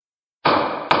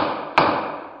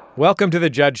Welcome to the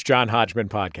Judge John Hodgman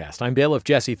podcast. I'm bailiff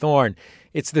Jesse Thorne.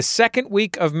 It's the second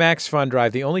week of Max Fun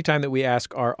Drive, the only time that we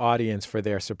ask our audience for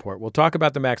their support. We'll talk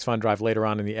about the Max Fun Drive later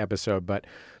on in the episode, but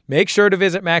make sure to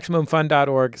visit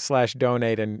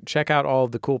MaximumFun.org/donate and check out all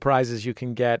of the cool prizes you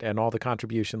can get and all the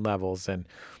contribution levels and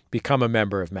become a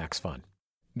member of Max Fun.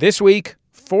 This week,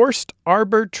 forced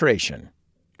arbitration.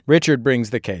 Richard brings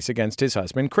the case against his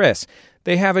husband, Chris.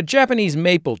 They have a Japanese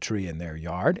maple tree in their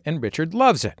yard, and Richard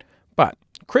loves it. But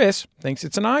Chris thinks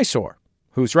it's an eyesore.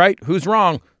 Who's right? Who's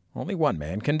wrong? Only one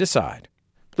man can decide.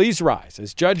 Please rise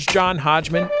as Judge John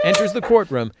Hodgman enters the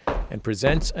courtroom and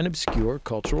presents an obscure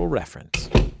cultural reference.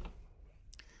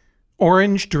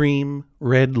 Orange Dream,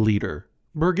 Red Leader,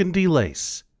 Burgundy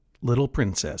Lace, Little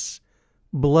Princess,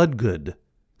 Bloodgood,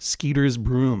 Skeeter's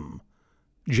Broom,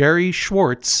 Jerry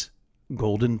Schwartz,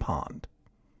 Golden Pond.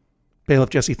 Bailiff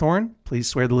Jesse Thorne, please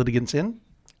swear the litigants in.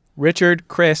 Richard,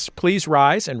 Chris, please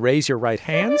rise and raise your right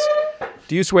hands.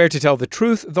 Do you swear to tell the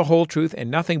truth, the whole truth,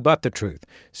 and nothing but the truth?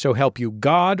 So help you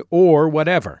God or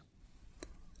whatever.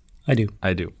 I do.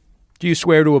 Do you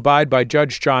swear to abide by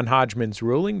Judge John Hodgman's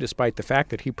ruling, despite the fact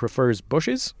that he prefers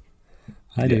bushes?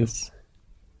 I do.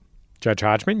 Judge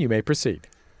Hodgman, you may proceed.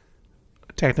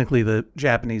 Technically, the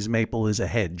Japanese maple is a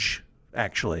hedge,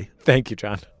 actually. Thank you,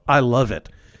 John. I love it,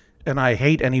 and I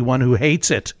hate anyone who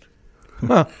hates it.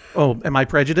 Huh. Oh, am I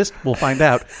prejudiced? We'll find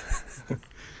out.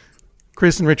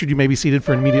 Chris and Richard, you may be seated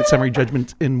for an immediate summary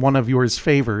judgment in one of yours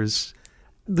favors.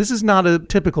 This is not a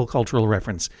typical cultural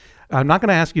reference. I'm not going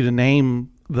to ask you to name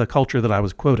the culture that I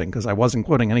was quoting, because I wasn't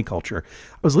quoting any culture.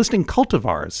 I was listing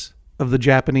cultivars of the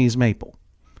Japanese maple.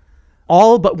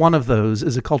 All but one of those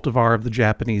is a cultivar of the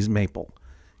Japanese maple.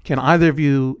 Can either of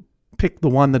you pick the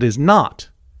one that is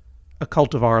not a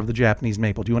cultivar of the Japanese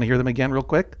maple? Do you want to hear them again real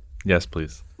quick? Yes,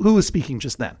 please. Who was speaking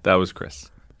just then? That was Chris.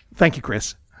 Thank you,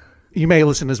 Chris. You may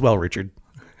listen as well, Richard.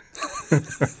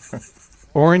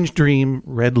 Orange Dream,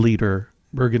 Red Leader,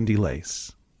 Burgundy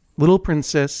Lace, Little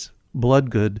Princess,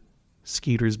 Bloodgood,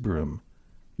 Skeeter's Broom,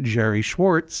 Jerry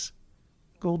Schwartz,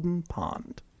 Golden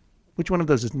Pond. Which one of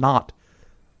those is not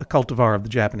a cultivar of the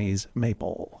Japanese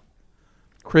maple?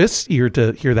 Chris, eager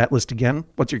to hear that list again.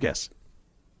 What's your guess?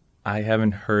 I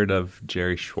haven't heard of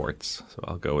Jerry Schwartz, so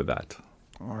I'll go with that.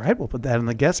 All right, we'll put that in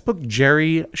the guest book.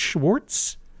 Jerry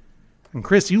Schwartz. And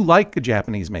Chris, you like a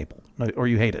Japanese maple, or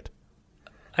you hate it?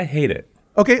 I hate it.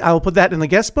 Okay, I will put that in the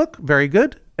guest book. Very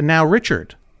good. And now,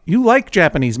 Richard, you like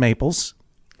Japanese maples.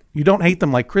 You don't hate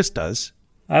them like Chris does.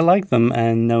 I like them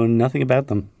and know nothing about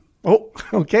them. Oh,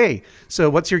 okay. So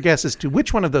what's your guess as to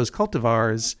which one of those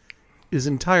cultivars is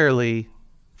entirely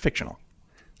fictional?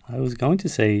 I was going to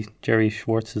say Jerry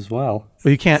Schwartz as well.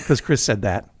 Well, you can't because Chris said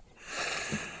that.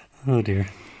 Oh, dear.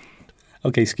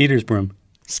 Okay, Skeeter's Broom.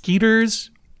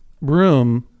 Skeeter's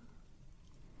Broom.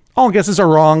 All guesses are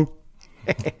wrong.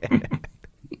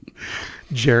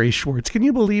 Jerry Schwartz. Can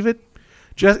you believe it?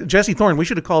 Jesse Thorne, we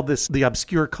should have called this the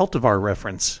obscure cultivar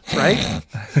reference, right?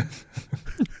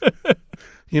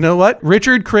 You know what?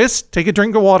 Richard, Chris, take a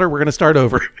drink of water. We're going to start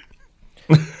over.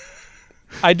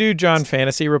 I do John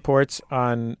fantasy reports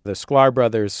on the Sklar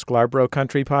Brothers Sklarbro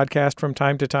Country podcast from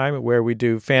time to time, where we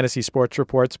do fantasy sports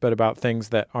reports, but about things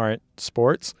that aren't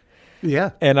sports.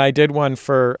 Yeah. And I did one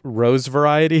for rose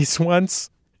varieties once.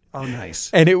 Oh,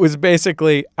 nice. And it was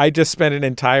basically, I just spent an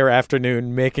entire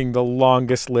afternoon making the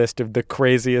longest list of the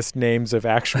craziest names of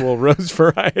actual rose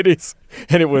varieties.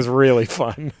 And it was really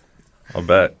fun. I'll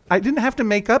bet. I didn't have to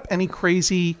make up any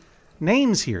crazy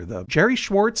names here, though. Jerry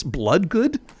Schwartz,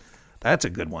 Bloodgood. That's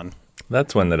a good one.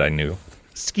 That's one that I knew.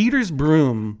 Skeeter's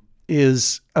Broom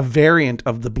is a variant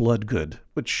of the Bloodgood,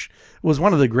 which was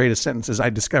one of the greatest sentences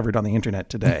I discovered on the internet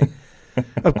today.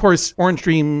 Of course, Orange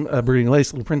Dream, Burgundy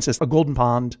Lace, Little Princess, a Golden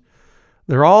Pond.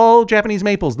 They're all Japanese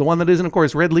maples. The one that isn't, of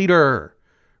course, Red Leader.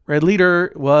 Red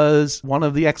Leader was one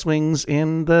of the X-Wings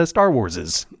in the Star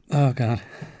Warses. Oh, God.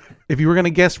 If you were going to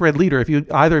guess Red Leader, if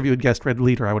either of you had guessed Red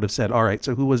Leader, I would have said, all right,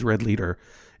 so who was Red Leader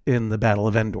in the Battle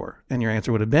of Endor? And your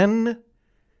answer would have been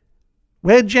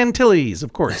Wedge Antilles,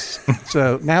 of course.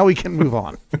 So now we can move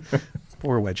on.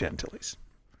 Poor Wedge Antilles.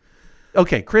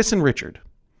 Okay, Chris and Richard,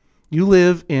 you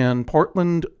live in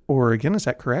Portland, Oregon. Is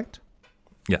that correct?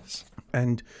 Yes.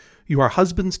 And you are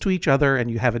husbands to each other, and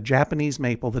you have a Japanese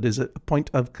maple that is a point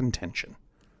of contention.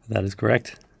 That is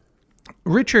correct.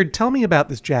 Richard, tell me about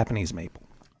this Japanese maple.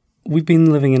 We've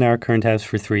been living in our current house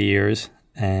for 3 years,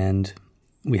 and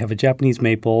we have a Japanese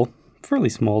maple, fairly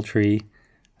small tree,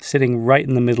 sitting right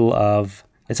in the middle of,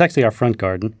 it's actually our front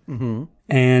garden. Mm-hmm.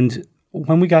 And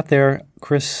when we got there,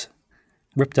 Chris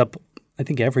ripped up, I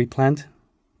think, every plant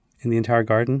in the entire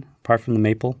garden, apart from the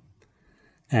maple,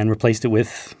 and replaced it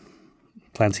with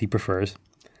plants he prefers.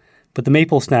 But the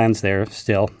maple stands there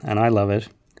still, and I love it.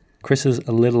 Chris is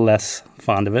a little less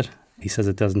fond of it. He says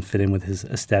it doesn't fit in with his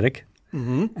aesthetic,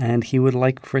 and he would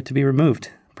like for it to be removed,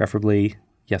 preferably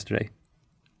yesterday.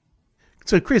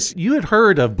 So, Chris, you had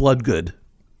heard of Bloodgood.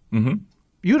 Mm-hmm.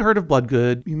 You had heard of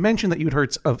Bloodgood. You mentioned that you'd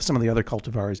heard of some of the other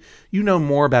cultivars. You know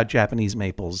more about Japanese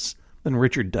maples than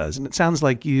Richard does, and it sounds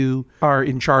like you are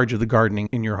in charge of the gardening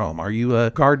in your home. Are you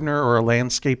a gardener or a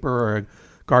landscaper or a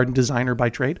garden designer by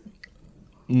trade?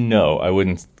 No, I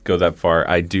wouldn't go that far.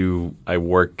 I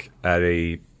work at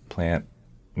a plant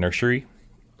nursery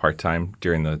part-time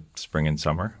during the spring and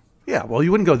summer. Yeah, well,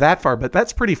 you wouldn't go that far, but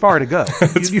that's pretty far to go.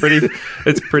 It's pretty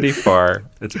far.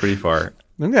 It's pretty far.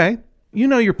 Okay. You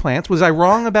know your plants. Was I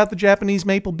wrong about the Japanese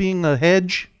maple being a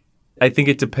hedge? I think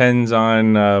it depends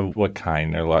on what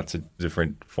kind. There are lots of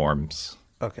different forms.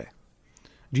 Okay.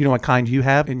 Do you know what kind you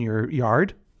have in your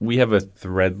yard? We have a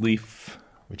threadleaf,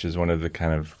 which is one of the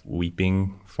kind of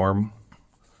weeping form.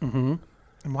 Mm-hmm.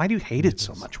 And why do you hate it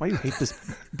so much? Why do you hate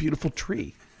this beautiful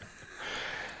tree?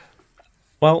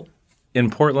 Well, in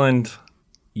Portland,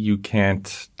 you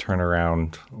can't turn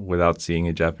around without seeing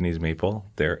a Japanese maple.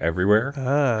 They're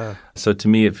everywhere. So to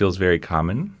me, it feels very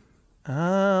common.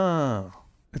 Oh,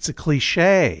 it's a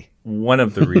cliche. One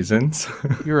of the reasons.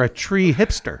 You're a tree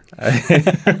hipster.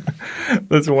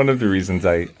 That's one of the reasons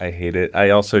I hate it. I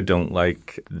also don't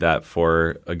like that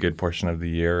for a good portion of the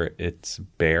year it's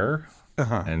bare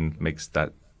and makes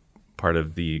that part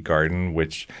of the garden,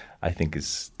 which I think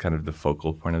is kind of the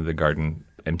focal point of the garden,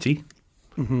 empty.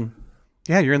 Mm-hmm.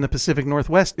 Yeah, you're in the Pacific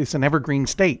Northwest. It's an evergreen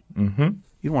state. Mm-hmm.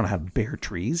 You don't want to have bare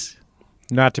trees.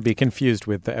 Not to be confused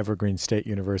with the Evergreen State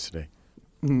University.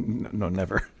 No,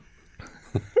 never.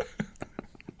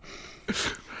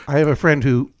 I have a friend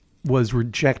who was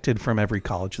rejected from every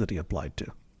college that he applied to.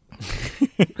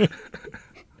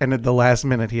 And at the last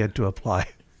minute, he had to apply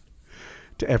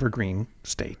to Evergreen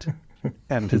State.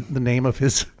 And the name of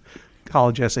his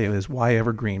college essay is Why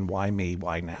Evergreen? Why Me?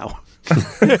 Why Now?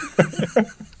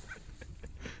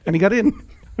 And he got in.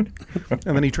 And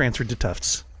then he transferred to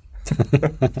Tufts.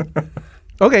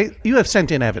 Okay, you have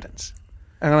sent in evidence.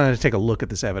 And I'm going to take a look at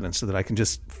this evidence so that I can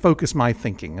just focus my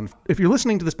thinking. And if you're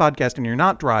listening to this podcast and you're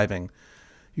not driving,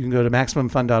 you can go to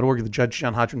MaximumFun.org, the Judge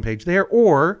John Hodgman page there,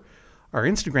 or our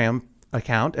Instagram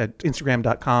account at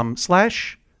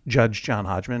Instagram.com/Judge John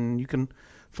Hodgman. You can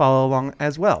follow along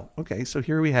as well. Okay, so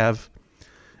here we have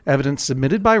evidence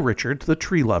submitted by Richard, the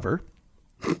tree lover.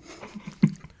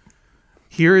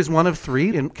 Here is one of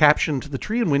three, captioned, "The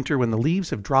tree in winter when the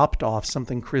leaves have dropped off,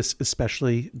 something Chris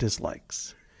especially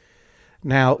dislikes."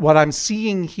 Now, what I'm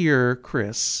seeing here,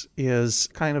 Chris, is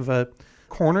kind of a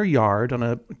corner yard on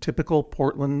a typical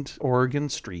Portland, Oregon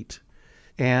street.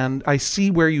 And I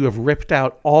see where you have ripped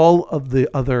out all of the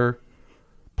other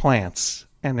plants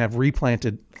and have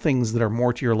replanted things that are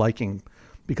more to your liking,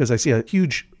 because I see a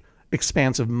huge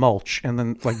expanse of mulch and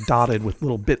then like dotted with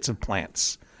little bits of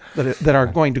plants that are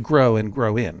going to grow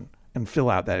in and fill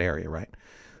out that area, right?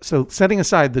 So setting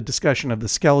aside the discussion of the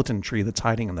skeleton tree that's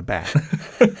hiding in the back,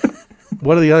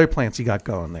 what are the other plants you got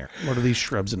going there? What are these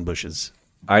shrubs and bushes?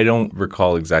 I don't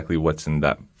recall exactly what's in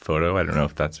that photo. I don't know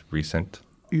if that's recent.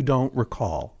 You don't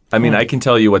recall? I mean, I can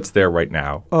tell you what's there right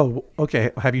now. Oh,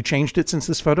 okay. Have you changed it since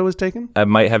this photo was taken? I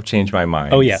might have changed my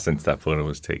mind since that photo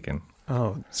was taken.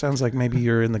 Oh, sounds like maybe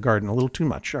you're in the garden a little too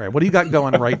much. All right, what do you got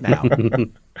going right now?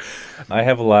 I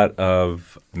have a lot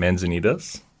of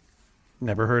manzanitas.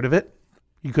 Never heard of it.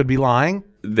 You could be lying.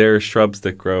 They're shrubs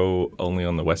that grow only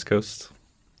on the West Coast.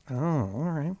 Oh,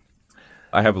 all right.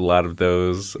 I have a lot of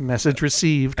those. Message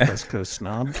received, West Coast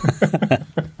snob.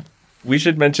 We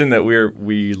should mention that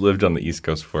we lived on the East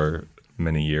Coast for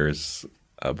many years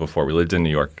before. We lived in New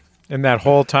York. And that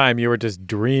whole time you were just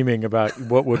dreaming about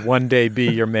what would one day be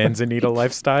your manzanita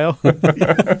lifestyle?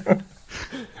 That's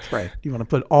right. You want to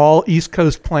put all East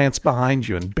Coast plants behind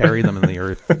you and bury them in the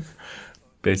earth.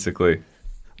 Basically.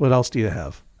 What else do you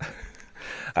have?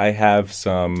 I have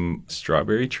some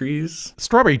strawberry trees.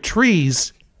 Strawberry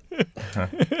trees?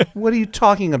 What are you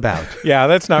talking about? Yeah,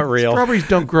 that's not real. Strawberries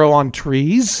don't grow on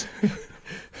trees.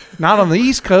 Not on the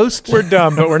East Coast. We're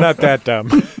dumb, but we're not that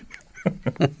dumb.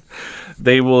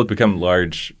 They will become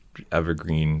large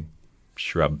evergreen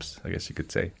shrubs, I guess you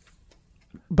could say.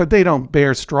 But they don't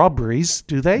bear strawberries,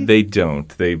 do they? They don't.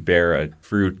 They bear a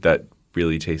fruit that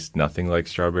really tastes nothing like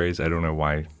strawberries. I don't know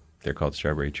why they're called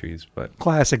strawberry trees, but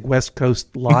classic West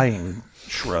Coast lying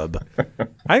shrub.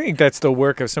 I think that's the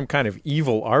work of some kind of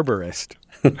evil arborist.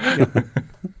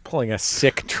 Pulling a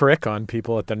sick trick on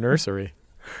people at the nursery.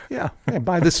 Yeah,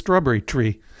 buy this strawberry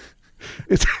tree.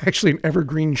 It's actually an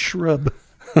evergreen shrub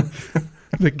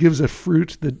that gives a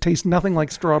fruit that tastes nothing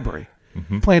like strawberry.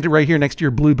 Plant it right here next to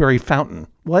your blueberry fountain.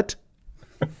 What?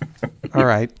 All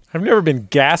right. I've never been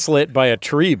gaslit by a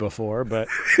tree before, but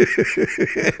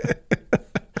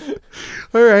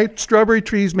All right. Strawberry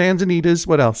trees, manzanitas.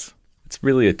 What else? It's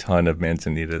really a ton of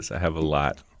manzanitas. I have a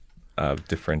lot of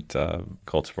different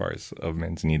cultivars of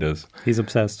manzanitas. He's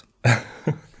obsessed.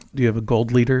 Do you have a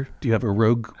gold leader? Do you have a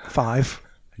Rogue 5?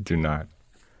 I do not.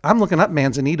 I'm looking up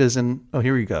manzanitas and, oh,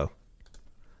 here we go.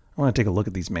 I want to take a look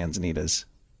at these manzanitas.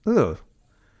 Ugh.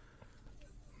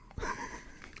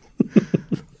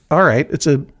 All right. It's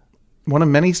one of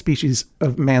many species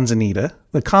of manzanita,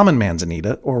 the common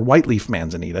manzanita or white-leaf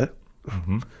manzanita.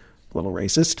 A little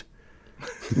racist.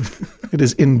 It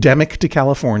is endemic to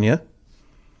California.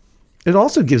 It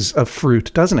also gives a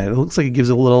fruit, doesn't it? It looks like it gives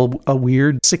a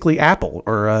weird sickly apple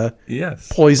or a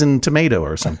poison tomato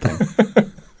or something.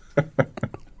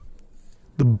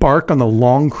 The bark on the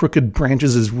long, crooked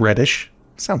branches is reddish.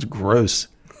 Sounds gross.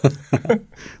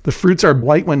 The fruits are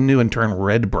white when new and turn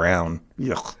red-brown.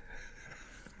 Yuck.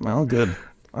 Well, good.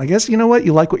 I guess you know what?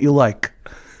 You like what you like.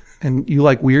 And you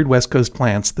like weird West Coast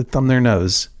plants that thumb their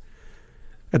nose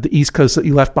at the East Coast that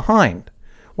you left behind.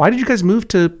 Why did you guys move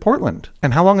to Portland?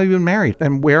 And how long have you been married?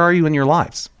 And where are you in your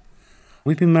lives?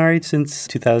 We've been married since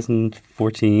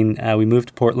 2014. We moved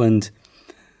to Portland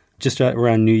just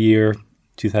around New Year,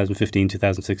 2015,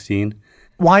 2016.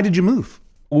 Why did you move?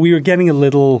 We were getting a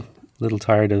little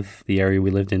tired of the area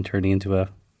we lived in turning into a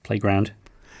playground.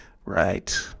 Right.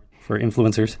 For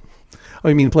influencers. Oh,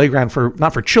 you mean playground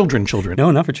not for children?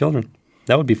 No, not for children.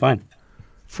 That would be fine.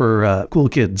 For cool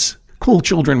kids. Cool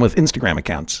children with Instagram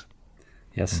accounts.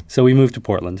 Yes. So we moved to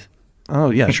Portland. Oh,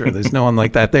 yeah, sure. There's no one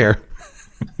like that there.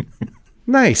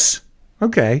 Nice.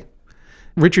 Okay.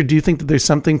 Richard, do you think that there's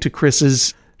something to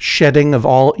Chris's shedding of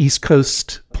all East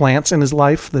Coast plants in his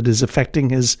life that is affecting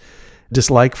his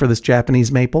dislike for this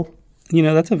Japanese maple? You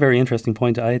know, that's a very interesting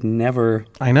point. I had never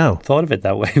thought of it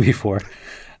that way before.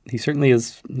 He certainly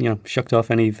has, shucked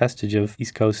off any vestige of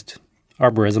East Coast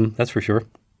arborism, that's for sure.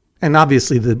 And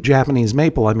obviously the Japanese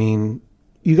maple, I mean,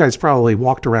 you guys probably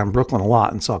walked around Brooklyn a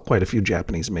lot and saw quite a few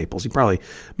Japanese maples.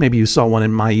 Maybe you saw one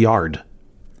in my yard.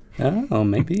 Oh,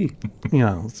 maybe.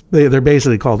 They're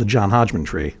basically called the John Hodgman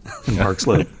tree in Park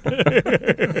Slope.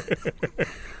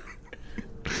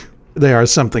 They are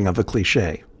something of a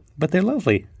cliche. But they're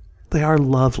lovely. They are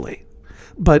lovely.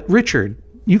 But Richard,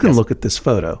 you can look at this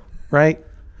photo, right?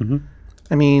 Mm-hmm.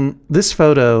 I mean, this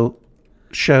photo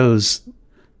shows,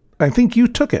 I think you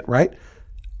took it, right?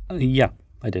 Yeah,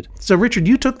 I did. So Richard,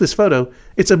 you took this photo.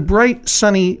 It's a bright,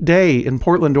 sunny day in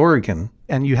Portland, Oregon,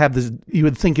 and you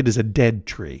would think it is a dead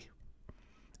tree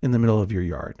in the middle of your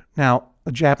yard. Now,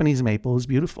 a Japanese maple is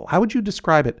beautiful. How would you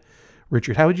describe it,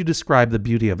 Richard? How would you describe the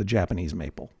beauty of a Japanese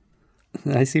maple?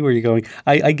 I see where you're going.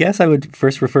 I guess I would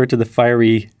first refer to the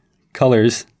fiery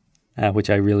colors, which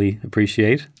I really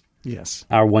appreciate. Yes.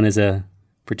 Our one is a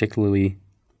particularly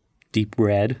deep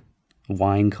red,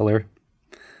 wine color.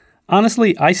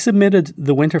 Honestly, I submitted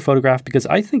the winter photograph because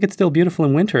I think it's still beautiful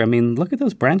in winter. I mean, look at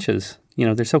those branches.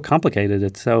 They're so complicated.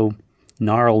 It's so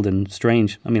gnarled and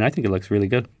strange. I mean, I think it looks really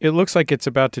good. It looks like it's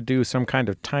about to do some kind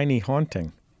of tiny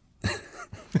haunting.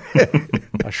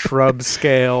 A shrub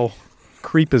scale,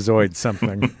 creepazoid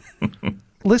something.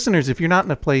 Listeners, if you're not in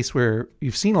a place where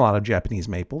you've seen a lot of Japanese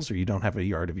maples or you don't have a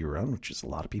yard of your own, which is a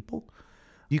lot of people,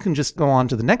 you can just go on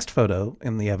to the next photo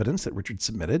in the evidence that Richard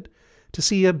submitted to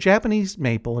see a Japanese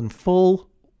maple in full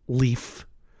leaf.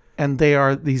 And they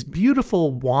are these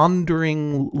beautiful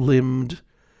wandering limbed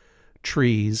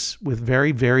trees with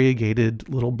very variegated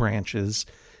little branches.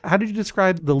 How did you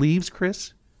describe the leaves,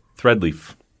 Chris?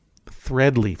 Threadleaf.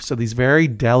 Threadleaf. So these very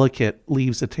delicate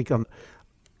leaves that take on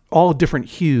all different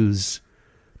hues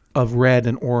of red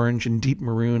and orange and deep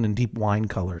maroon and deep wine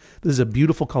color. This is a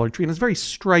beautiful colored tree, and it's very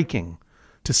striking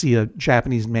to see a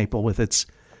Japanese maple with its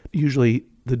usually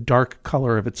the dark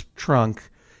color of its trunk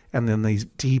and then these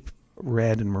deep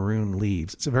red and maroon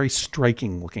leaves. It's a very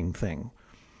striking looking thing.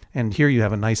 And here you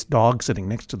have a nice dog sitting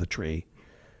next to the tree.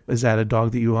 Is that a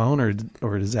dog that you own,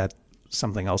 or is that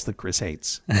something else that Chris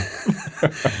hates?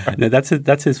 No,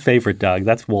 that's his favorite dog.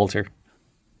 That's Walter.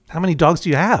 How many dogs do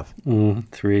you have?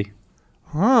 3.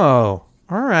 Oh,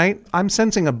 all right. I'm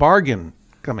sensing a bargain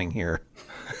coming here.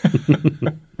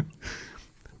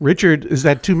 Richard, is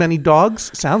that too many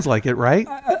dogs? Sounds like it, right?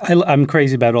 I'm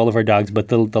crazy about all of our dogs, but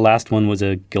the last one was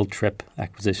a guilt trip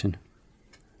acquisition.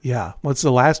 Yeah. What's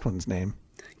the last one's name?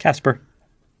 Casper.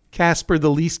 Casper, the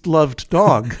least loved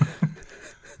dog.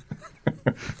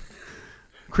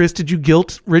 Chris, did you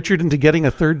guilt Richard into getting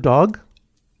a third dog?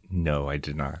 No, I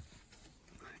did not.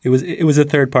 It was a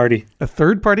third party. A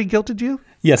third party guilted you?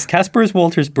 Yes, Casper is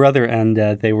Walter's brother, and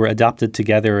they were adopted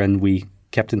together, and we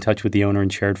kept in touch with the owner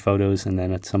and shared photos. And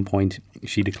then at some point,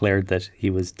 she declared that he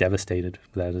was devastated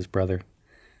without his brother.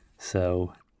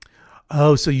 So...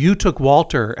 Oh, so you took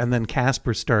Walter and then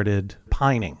Casper started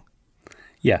pining.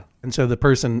 Yeah. And so the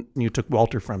person you took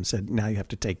Walter from said, now you have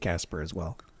to take Casper as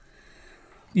well.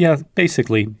 Yeah,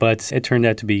 basically. But it turned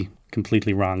out to be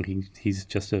completely wrong. He's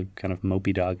just a kind of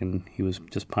mopey dog, and he was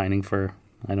just pining for,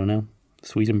 I don't know,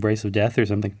 sweet embrace of death or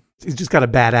something. He's just got a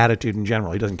bad attitude in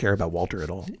general. He doesn't care about Walter at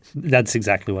all. That's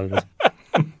exactly what it is.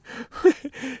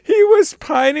 He was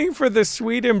pining for the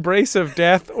sweet embrace of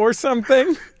death or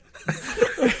something.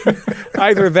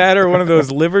 Either that or one of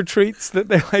those liver treats that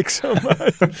they like so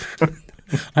much.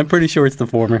 I'm pretty sure it's the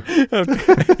former.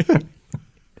 Okay.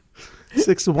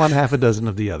 6 of one, half a dozen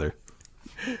of the other.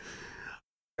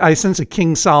 I sense a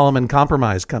King Solomon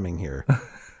compromise coming here.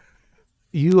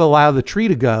 You allow the tree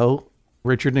to go,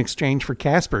 Richard, in exchange for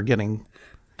Casper getting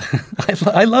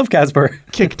I love Casper.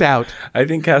 kicked out. I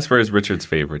think Casper is Richard's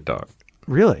favorite dog.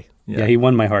 Really? Yeah, he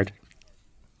won my heart.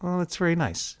 Oh, that's very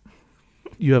nice.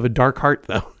 You have a dark heart,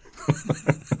 though.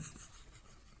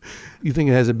 You think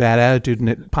it has a bad attitude and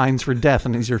it pines for death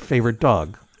and is your favorite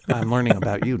dog. I'm learning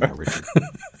about you now, Richard.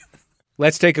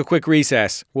 Let's take a quick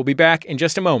recess. We'll be back in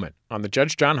just a moment on the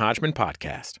Judge John Hodgman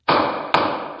podcast.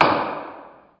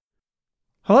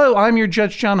 Hello, I'm your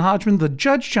Judge John Hodgman. The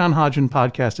Judge John Hodgman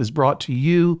podcast is brought to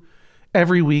you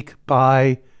every week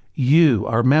by you,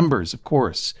 our members, of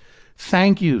course.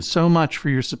 Thank you so much for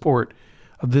your support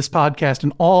of this podcast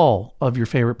and all of your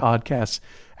favorite podcasts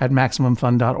at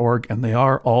MaximumFun.org, and they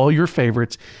are all your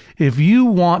favorites. If you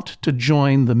want to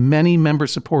join the many member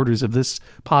supporters of this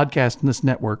podcast and this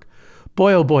network,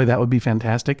 boy, oh boy, that would be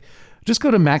fantastic. Just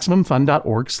go to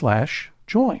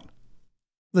MaximumFun.org/join.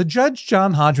 The Judge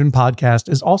John Hodgman podcast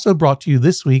is also brought to you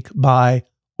this week by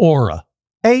Aura,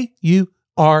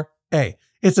 A-U-R-A.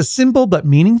 It's a simple but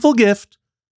meaningful gift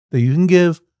that you can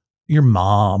give your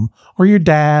mom or your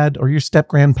dad or your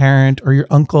step-grandparent or your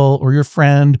uncle or your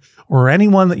friend or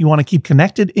anyone that you want to keep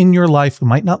connected in your life who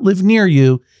might not live near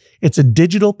you. It's a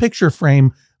digital picture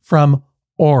frame from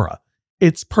Aura.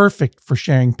 It's perfect for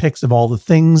sharing pics of all the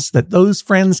things that those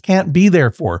friends can't be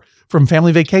there for, from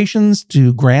family vacations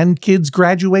to grandkids'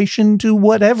 graduation to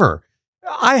whatever.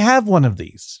 I have one of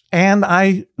these, and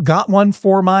I got one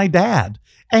for my dad,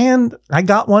 and I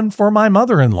got one for my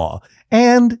mother-in-law,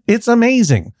 and it's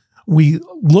amazing. We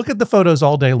look at the photos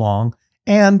all day long,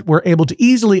 and we're able to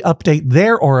easily update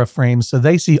their Aura frames so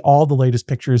they see all the latest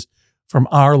pictures from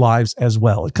our lives as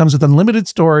well. It comes with unlimited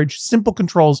storage, simple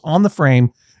controls on the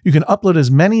frame. You can upload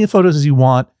as many photos as you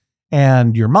want,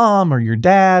 and your mom or your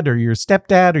dad or your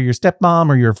stepdad or your stepmom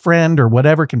or your friend or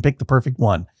whatever can pick the perfect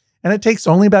one. And it takes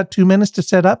only about 2 minutes to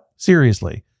set up.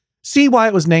 Seriously. See why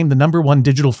it was named the #1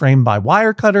 digital frame by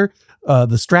Wirecutter,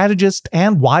 The Strategist,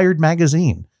 and Wired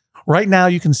Magazine. Right now,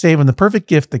 you can save on the perfect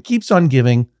gift that keeps on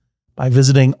giving by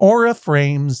visiting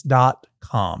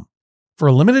auraframes.com. For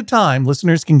a limited time,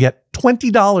 listeners can get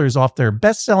 $20 off their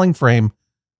best-selling frame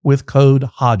with code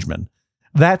Hodgman.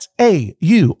 That's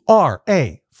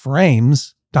A-U-R-A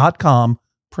frames.com,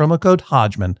 promo code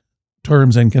Hodgman.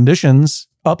 Terms and conditions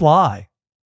apply.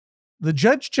 The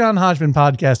Judge John Hodgman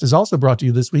podcast is also brought to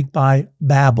you this week by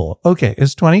Babbel. Okay,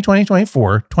 it's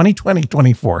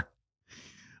 2020-24.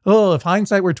 Oh, if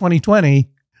hindsight were 2020,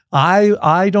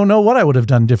 I don't know what I would have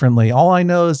done differently. All I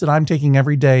know is that I'm taking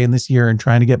every day in this year and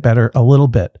trying to get better a little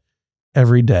bit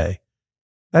every day.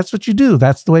 That's what you do.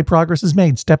 That's the way progress is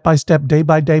made, step by step, day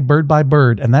by day, bird by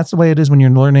bird. And that's the way it is when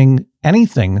you're learning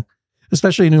anything,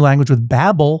 especially a new language with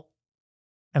Babbel.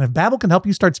 And if Babbel can help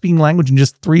you start speaking language in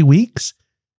just 3 weeks,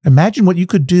 imagine what you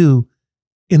could do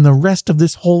in the rest of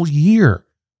this whole year.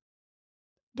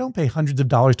 Don't pay hundreds of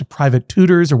dollars to private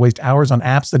tutors or waste hours on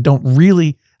apps that don't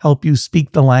really help you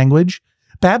speak the language.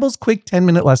 Babbel's quick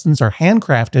 10-minute lessons are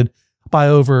handcrafted by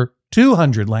over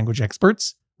 200 language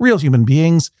experts, real human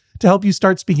beings, to help you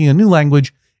start speaking a new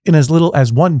language in as little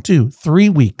as 1, 2, 3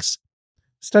 weeks.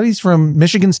 Studies from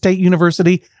Michigan State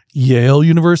University, Yale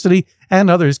University, and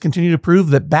others continue to prove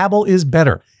that Babbel is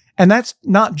better. And that's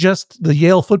not just the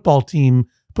Yale football team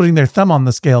putting their thumb on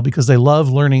the scale because they love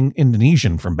learning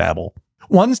Indonesian from Babbel.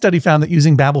 One study found that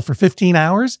using Babbel for 15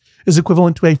 hours is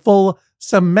equivalent to a full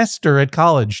semester at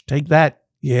college. Take that,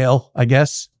 Yale, I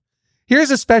guess.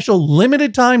 Here's a special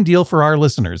limited time deal for our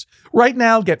listeners. Right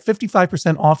now, get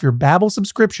 55% off your Babbel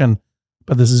subscription,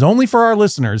 but this is only for our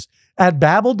listeners at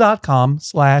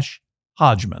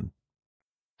babbel.com/Hodgman.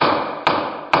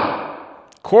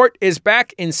 Court is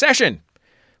back in session.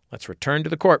 Let's return to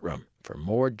the courtroom for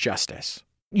more justice.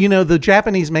 You know, the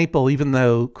Japanese maple, even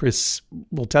though Chris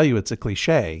will tell you it's a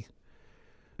cliche,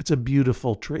 it's a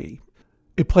beautiful tree.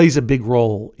 It plays a big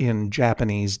role in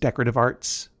Japanese decorative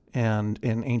arts and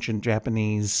in ancient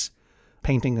Japanese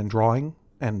painting and drawing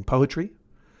and poetry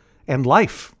and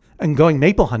life. And going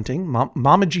maple hunting,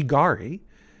 Momijigari,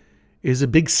 is a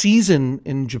big season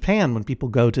in Japan when people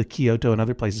go to Kyoto and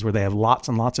other places where they have lots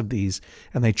and lots of these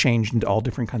and they change into all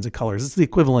different kinds of colors. It's the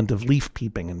equivalent of leaf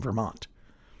peeping in Vermont.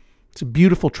 It's a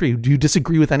beautiful tree. Do you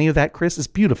disagree with any of that, Chris? It's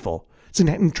beautiful. It's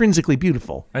intrinsically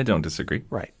beautiful. I don't disagree.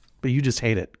 Right. But you just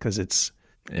hate it because it's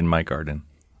In my garden.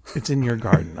 It's in your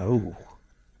garden. Oh.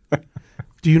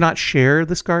 Do you not share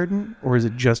this garden, or is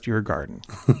it just your garden,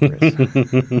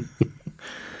 Chris?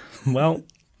 Well,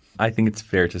 I think it's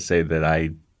fair to say that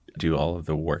I do all of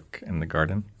the work in the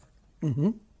garden.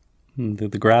 Mm-hmm.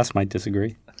 The grass might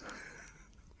disagree.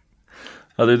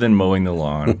 Other than mowing the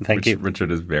lawn, Thank which you.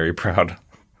 Richard is very proud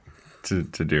to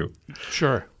do.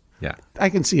 Sure. Yeah. I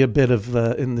can see a bit of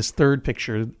in this third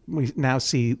picture, we now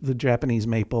see the Japanese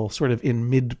maple sort of in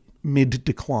mid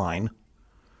decline.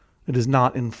 It is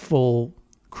not in full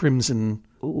crimson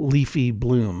leafy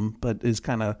bloom, but it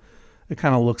kind of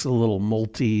looks a little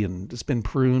molty and it's been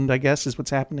pruned, I guess, is what's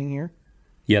happening here.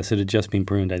 Yes, it had just been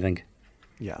pruned, I think.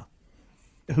 Yeah.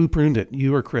 Who pruned it?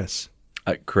 You or Chris?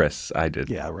 Chris, I did.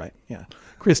 Yeah, right. Yeah.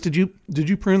 Chris, did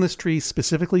you prune this tree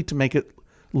specifically to make it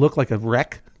look like a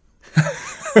wreck?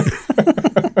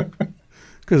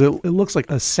 Because it looks like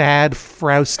a sad,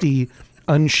 frowsty,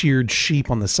 unsheared sheep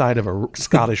on the side of a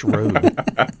Scottish road.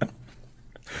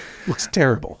 Looks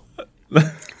terrible.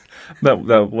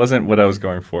 That wasn't what I was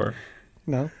going for.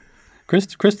 No? Chris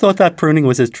thought that pruning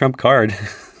was his trump card.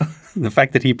 The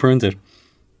fact that he prunes it.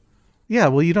 Yeah,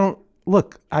 well, you don't...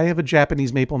 Look, I have a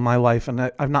Japanese maple in my life, and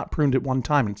I've not pruned it one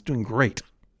time, and it's doing great.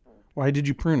 Why did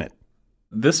you prune it?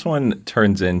 This one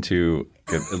turns into,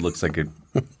 it looks like a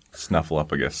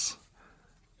snuffleupagus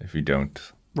if you don't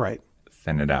Right.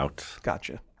 thin it out.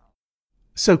 Gotcha.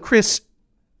 So, Chris,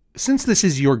 since this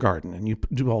is your garden and you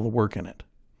do all the work in it,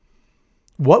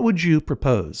 what would you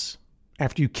propose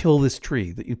after you kill this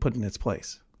tree that you put in its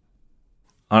place?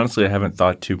 Honestly, I haven't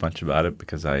thought too much about it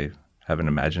because I haven't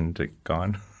imagined it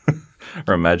gone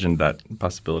or imagined that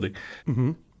possibility.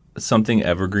 Mm-hmm. Something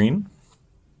evergreen,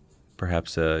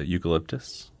 perhaps a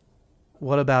eucalyptus.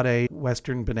 What about a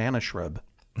Western banana shrub?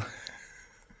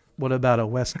 What about a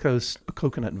West Coast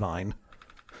coconut vine?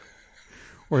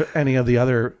 Or any of the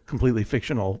other completely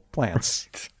fictional plants?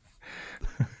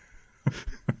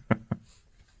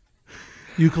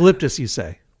 Eucalyptus, you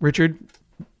say. Richard,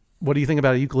 what do you think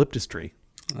about a eucalyptus tree?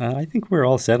 I think we're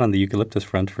all set on the eucalyptus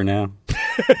front for now.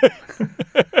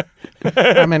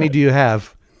 How many do you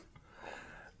have?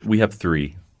 We have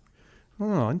 3.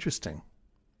 Oh, interesting.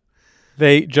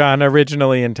 John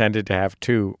originally intended to have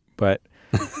 2, but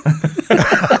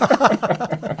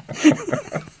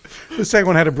The second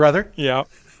one had a brother? yeah.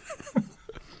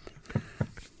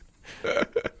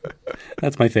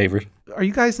 That's my favorite. Are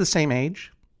you guys the same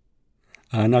age?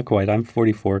 Not quite. I'm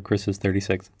 44. Chris is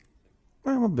 36.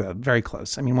 Well, very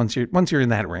close. I mean, once you're in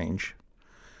that range.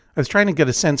 I was trying to get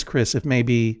a sense, Chris, if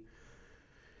maybe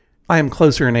I am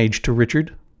closer in age to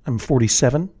Richard. I'm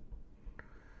 47.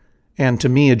 And to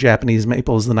me, a Japanese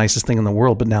maple is the nicest thing in the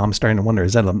world. But now I'm starting to wonder,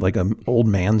 is that like an old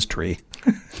man's tree?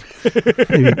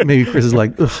 maybe Chris is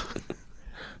like, ugh,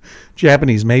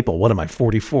 Japanese maple. What am I,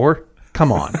 44?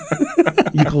 Come on.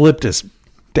 Eucalyptus,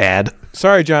 Dad.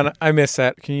 Sorry, John, I missed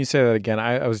that. Can you say that again?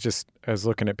 I was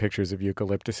looking at pictures of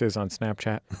eucalyptuses on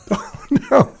Snapchat.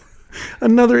 No.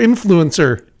 Another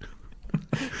influencer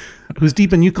who's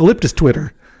deep in eucalyptus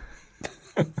Twitter.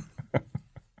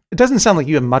 It doesn't sound like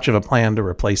you have much of a plan to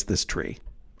replace this tree,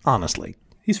 honestly.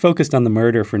 He's focused on the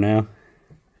murder for now.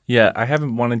 Yeah, I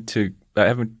haven't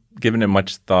given it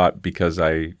much thought because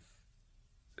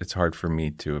it's hard for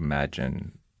me to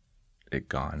imagine it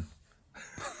gone.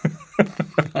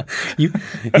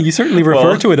 You certainly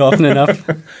refer to it often enough.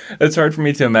 It's hard for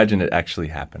me to imagine it actually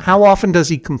happening. How often does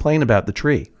he complain about the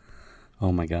tree?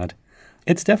 Oh my God.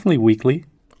 It's definitely weekly.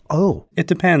 Oh, It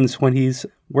depends. When he's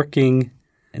working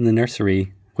in the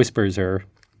nursery, whispers are,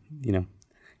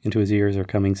 into his ears are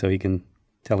coming so he can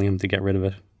tell him to get rid of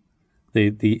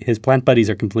it. His plant buddies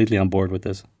are completely on board with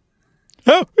this.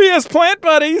 Oh, he has plant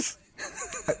buddies.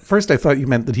 at first I thought you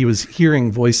meant that he was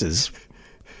hearing voices.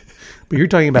 But you're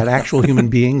talking about actual human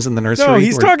beings in the nursery? No,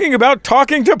 he's talking about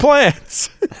talking to plants.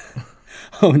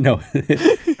 Oh, no.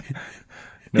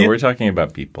 No, we're talking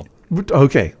about people.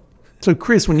 Okay. So,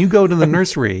 Chris, when you go to the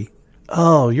nursery,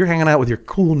 you're hanging out with your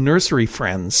cool nursery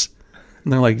friends.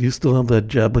 And they're like, you still have that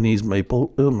Japanese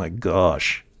maple? Oh, my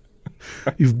gosh.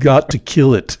 You've got to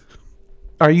kill it.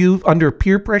 Are you under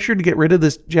peer pressure to get rid of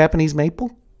this Japanese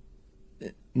maple?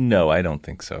 No, I don't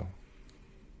think so.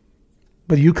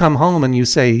 But you come home and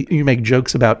you make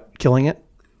jokes about killing it?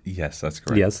 Yes, that's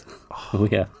correct. Yes. Oh,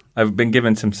 yeah. I've been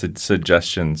given some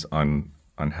suggestions on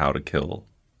how to kill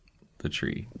the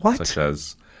tree. What? Such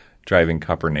as driving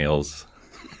copper nails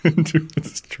into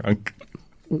its trunk.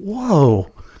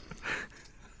 Whoa.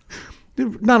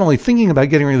 You're not only thinking about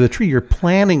getting rid of the tree, you're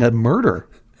planning a murder.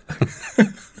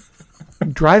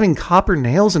 Driving copper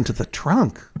nails into the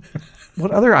trunk.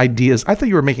 What other ideas? I thought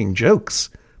you were making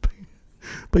jokes.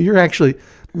 But you're actually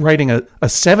writing a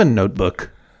 7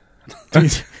 notebook.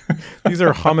 These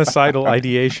are homicidal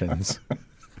ideations.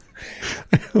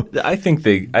 I think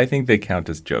they count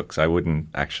as jokes. I wouldn't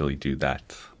actually do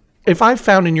that. If I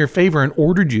found in your favor and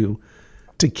ordered you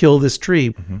to kill this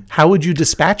tree, how would you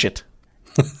dispatch it?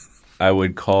 I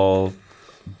would call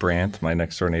Brant, my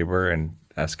next door neighbor, and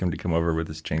ask him to come over with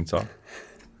his chainsaw.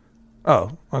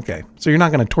 Oh, okay. So you're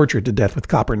not going to torture it to death with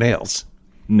copper nails.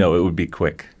 No, it would be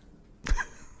quick.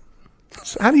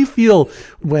 So how do you feel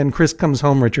when Chris comes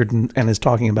home, Richard, and is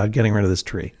talking about getting rid of this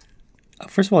tree?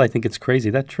 First of all, I think it's crazy.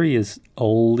 That tree is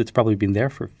old. It's probably been there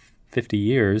for 50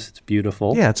 years. It's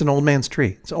beautiful. Yeah, it's an old man's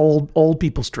tree. It's an old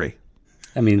people's tree.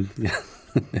 I mean,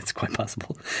 it's quite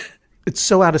possible. It's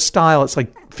so out of style. It's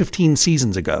like 15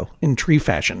 seasons ago in tree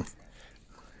fashion.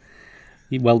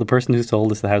 Well, the person who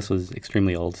sold us the house was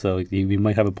extremely old, so you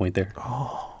might have a point there.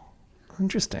 Oh,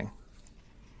 interesting.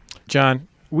 John,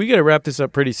 we got to wrap this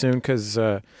up pretty soon because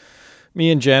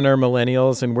me and Jen are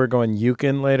millennials and we're going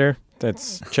Yukon later.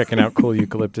 That's checking out cool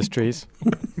eucalyptus trees.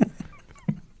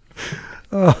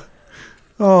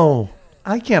 Oh,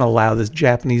 I can't allow this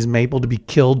Japanese maple to be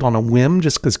killed on a whim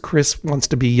just because Chris wants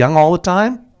to be young all the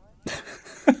time.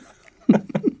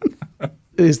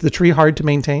 Is the tree hard to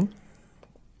maintain?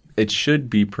 It should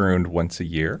be pruned once a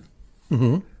year.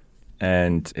 Mm-hmm.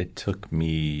 And it took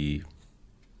me,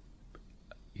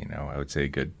 I would say a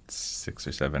good 6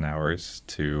 or 7 hours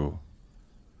to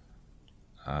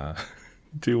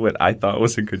do what I thought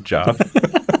was a good job.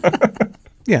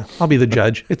 Yeah, I'll be the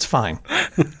judge. It's fine.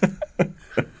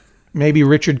 Maybe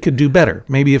Richard could do better.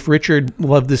 Maybe if Richard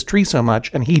loved this tree so much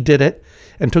and he did it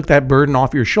and took that burden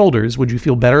off your shoulders, would you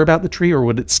feel better about the tree or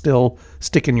would it still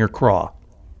stick in your craw?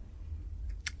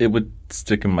 It would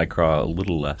stick in my craw a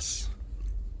little less.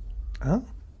 Oh.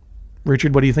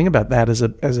 Richard, what do you think about that as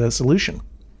a solution?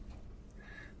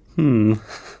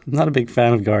 Not a big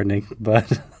fan of gardening,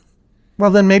 but...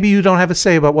 Well, then maybe you don't have a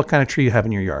say about what kind of tree you have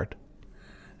in your yard.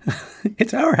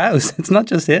 It's our house. It's not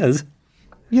just his.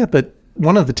 Yeah, but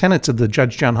one of the tenets of the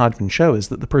Judge John Hodgman show is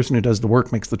that the person who does the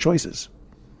work makes the choices.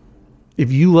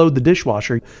 If you load the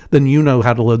dishwasher, then you know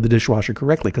how to load the dishwasher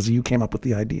correctly because you came up with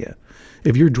the idea.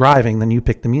 If you're driving, then you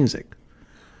pick the music.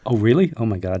 Oh, really? Oh,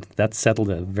 my God. That settled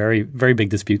a very, very big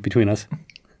dispute between us.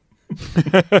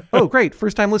 Oh, great.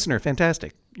 First-time listener.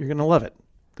 Fantastic. You're going to love it.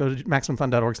 Go to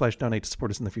MaximumFun.org/donate to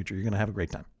support us in the future. You're going to have a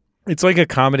great time. It's like a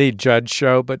comedy judge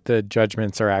show, but the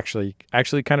judgments are actually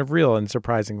kind of real and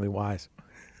surprisingly wise.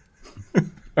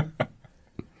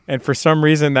 And for some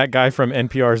reason, that guy from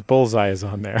NPR's Bullseye is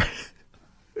on there.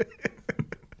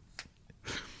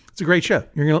 It's a great show.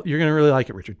 You're gonna really like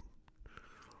it, Richard.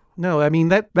 No, I mean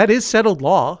that is settled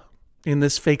law in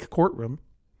this fake courtroom.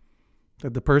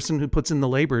 That the person who puts in the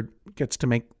labor gets to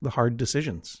make the hard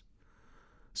decisions.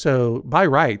 So by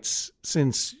rights,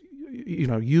 since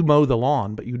you mow the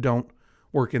lawn, but you don't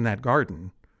work in that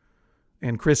garden,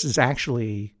 and Chris is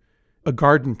actually a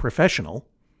garden professional,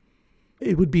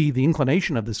 it would be the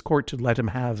inclination of this court to let him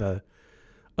have a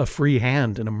free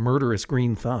hand and a murderous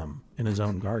green thumb in his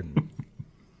own garden.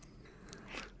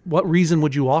 What reason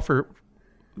would you offer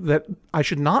that I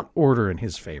should not order in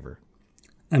his favor?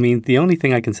 I mean, the only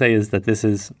thing I can say is that this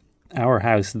is our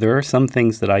house. There are some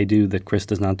things that I do that Chris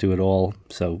does not do at all.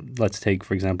 So let's take,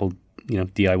 for example,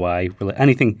 DIY,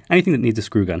 anything that needs a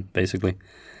screw gun, basically.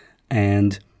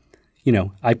 And,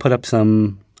 I put up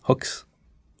some hooks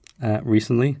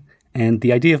recently. And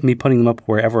the idea of me putting them up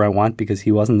wherever I want because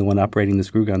he wasn't the one operating the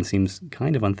screw gun seems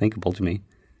kind of unthinkable to me.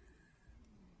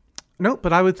 No,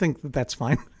 but I would think that that's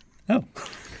fine. Oh.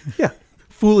 Yeah.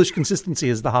 Foolish consistency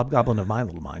is the hobgoblin of my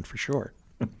little mind, for sure.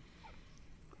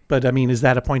 But, I mean, is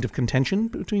that a point of contention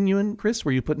between you and Chris?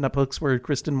 Were you putting up hooks where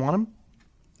Chris didn't want them?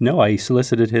 No, I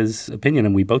solicited his opinion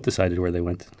and we both decided where they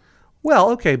went. Well,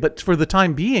 okay, but for the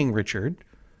time being, Richard,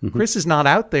 Chris is not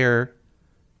out there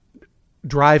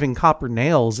driving copper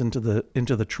nails into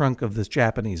the trunk of this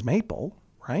Japanese maple,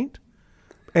 right?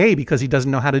 A, because he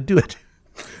doesn't know how to do it.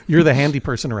 You're the handy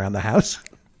person around the house.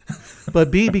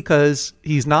 But B, because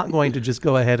he's not going to just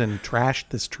go ahead and trash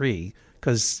this tree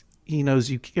because he knows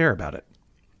you care about it.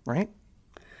 right?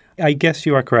 I guess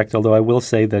you are correct, although I will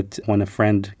say that when a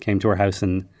friend came to our house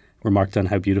and remarked on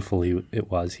how beautiful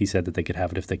it was, he said that they could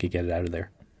have it if they could get it out of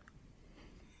there.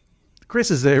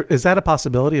 Chris, is that a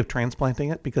possibility of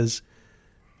transplanting it? Because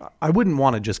I wouldn't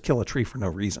want to just kill a tree for no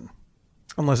reason,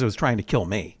 unless it was trying to kill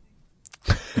me.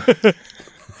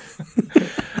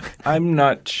 I'm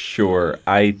not sure.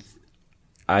 I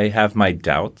have my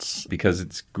doubts because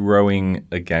it's growing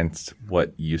against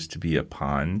what used to be a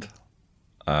pond,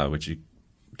 which you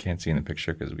can't see in the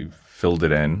picture because we've filled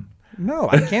it in. No,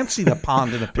 I can't see the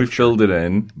pond in the picture. We filled it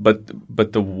in,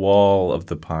 but the wall of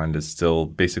the pond is still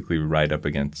basically right up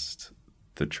against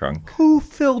the trunk. Who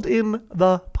filled in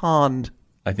the pond?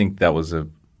 I think that was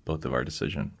both of our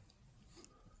decision.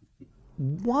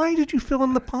 Why did you fill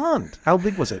in the pond? How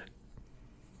big was it?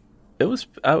 It was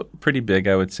pretty big.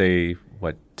 I would say,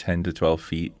 10 to 12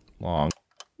 feet long.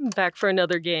 Back for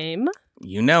another game?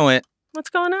 You know it. What's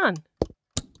going on?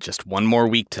 Just one more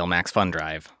week till Max Fun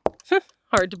Drive.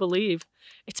 Hard to believe.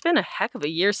 It's been a heck of a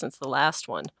year since the last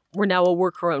one. We're now a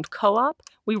worker-owned co-op.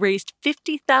 We raised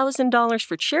 $50,000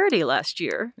 for charity last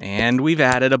year. And we've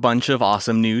added a bunch of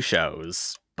awesome new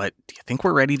shows. But do you think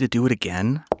we're ready to do it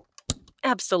again?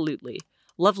 Absolutely.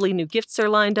 Lovely new gifts are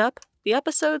lined up. The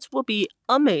episodes will be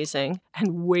amazing.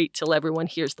 And wait till everyone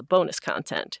hears the bonus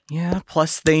content. Yeah,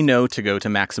 plus they know to go to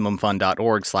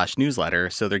MaximumFun.org/newsletter,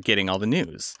 so they're getting all the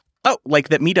news. Oh, like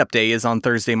that meetup day is on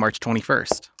Thursday, March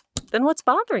 21st. Then what's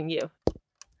bothering you?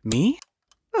 Me?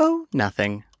 Oh,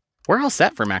 nothing. We're all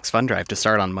set for Max Fun Drive to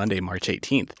start on Monday, March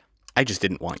 18th. I just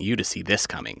didn't want you to see this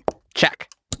coming. Check.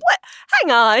 What?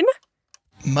 Hang on.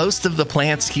 Most of the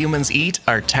plants humans eat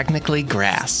are technically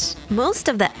grass. Most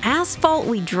of the asphalt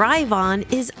we drive on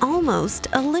is almost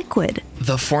a liquid.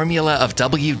 The formula of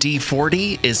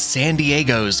WD-40 is San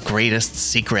Diego's greatest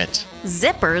secret.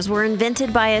 Zippers were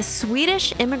invented by a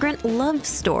Swedish immigrant love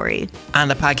story. On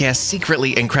the podcast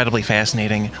Secretly Incredibly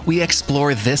Fascinating, we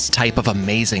explore this type of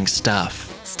amazing stuff.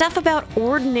 Stuff about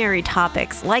ordinary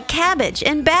topics like cabbage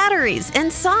and batteries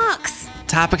and socks.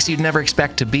 Topics you'd never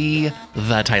expect to be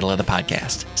the title of the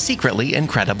podcast. Secretly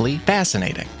Incredibly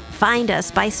Fascinating. Find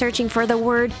us by searching for the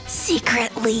word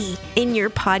secretly in your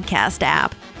podcast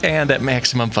app. And at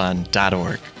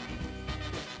MaximumFun.org.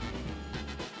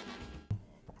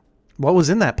 What was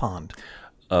in that pond?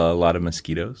 A lot of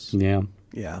mosquitoes. Yeah.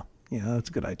 Yeah, that's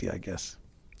a good idea, I guess.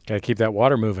 Got to keep that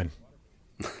water moving.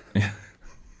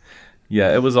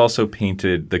 Yeah, it was also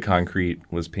painted. The concrete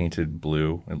was painted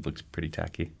blue. It looks pretty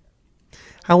tacky.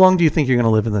 How long do you think you're going to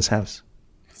live in this house?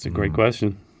 It's a great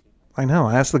question. I know.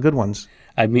 I asked the good ones.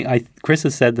 I mean, Chris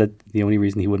has said that the only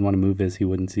reason he wouldn't want to move is he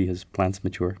wouldn't see his plants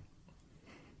mature.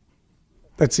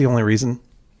 That's the only reason.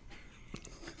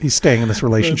 He's staying in this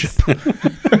relationship.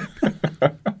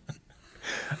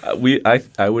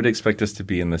 I would expect us to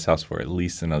be in this house for at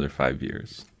least another 5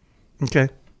 years. Okay.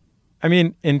 I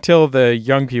mean, until the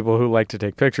young people who like to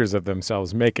take pictures of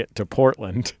themselves make it to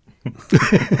Portland.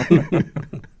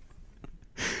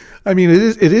 I mean,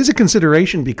 it is a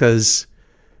consideration because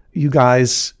you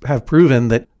guys have proven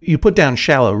that you put down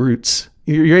shallow roots.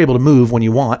 You're able to move when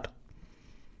you want.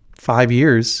 5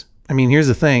 years. I mean, here's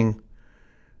the thing.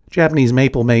 Japanese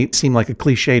maple may seem like a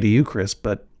cliche to you, Chris,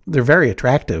 but they're very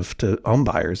attractive to home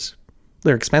buyers.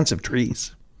 They're expensive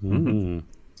trees. Mm-hmm.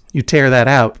 You tear that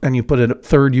out and you put a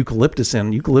third eucalyptus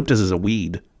in. Eucalyptus is a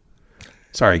weed.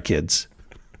 Sorry, kids.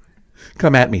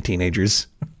 Come at me, teenagers.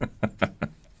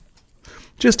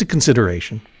 Just a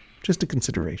consideration. Just a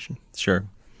consideration. Sure.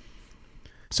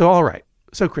 So, all right.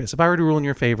 So, Chris, if I were to rule in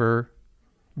your favor,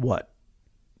 what?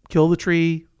 Kill the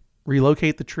tree,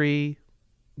 relocate the tree,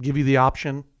 give you the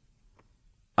option?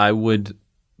 I would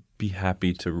be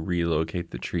happy to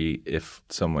relocate the tree if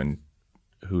someone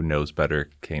who knows better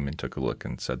came and took a look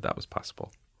and said that was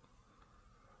possible.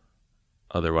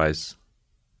 Otherwise,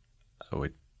 I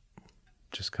would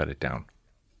just cut it down.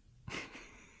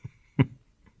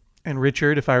 And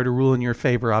Richard, if I were to rule in your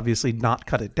favor, obviously not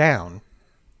cut it down.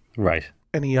 Right.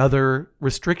 Any other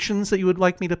restrictions that you would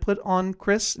like me to put on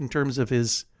Chris in terms of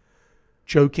his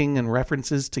joking and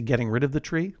references to getting rid of the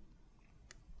tree?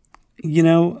 You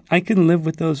know, I can live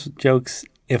with those jokes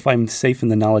if I'm safe in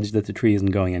the knowledge that the tree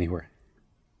isn't going anywhere.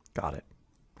 Got it.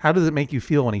 How does it make you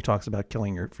feel when he talks about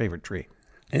killing your favorite tree?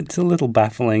 It's a little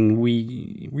baffling.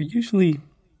 We're usually...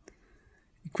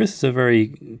 Chris is a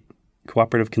very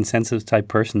cooperative, consensus type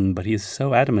person, but he is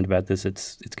so adamant about this,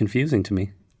 it's confusing to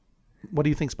me. What do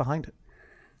you think's behind it?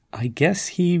 I guess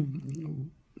he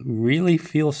really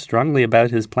feels strongly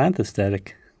about his plant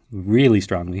aesthetic. Really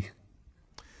strongly.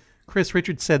 Chris,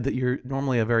 Richard said that you're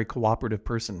normally a very cooperative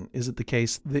person. Is it the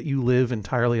case that you live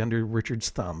entirely under Richard's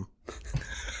thumb?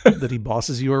 that he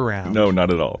bosses you around. No,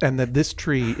 not at all. And that this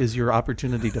tree is your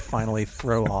opportunity to finally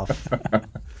throw off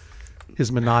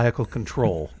his maniacal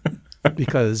control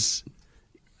because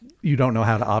you don't know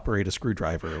how to operate a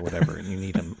screwdriver or whatever, and you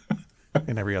need him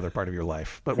in every other part of your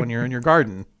life. But when you're in your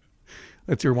garden,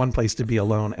 it's your one place to be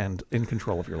alone and in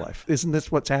control of your life. Isn't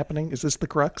this what's happening? Is this the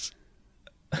crux?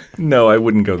 No, I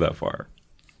wouldn't go that far.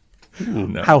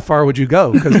 No. How far would you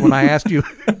go? Because when I asked you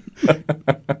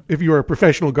if you were a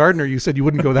professional gardener, you said you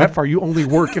wouldn't go that far. You only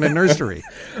work in a nursery.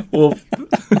 Well,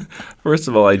 first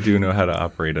of all, I do know how to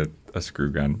operate a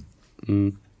screw gun.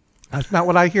 That's not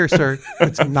what I hear, sir.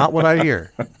 It's not what I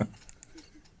hear.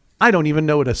 I don't even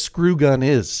know what a screw gun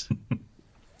is.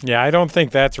 Yeah, I don't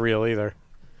think that's real either.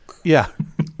 Yeah.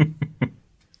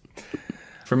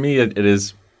 For me, it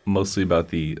is mostly about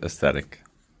the aesthetic.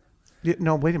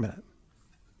 No, wait a minute.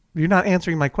 You're not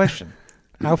answering my question.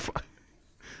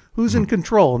 Who's in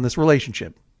control in this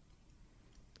relationship?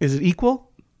 Is it equal?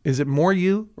 Is it more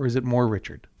you or is it more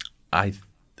Richard?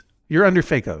 You're under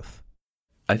fake oath.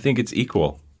 I think it's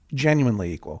equal.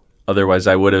 Genuinely equal. Otherwise,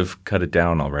 I would have cut it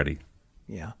down already.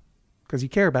 Yeah. Because you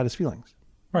care about his feelings.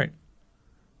 Right.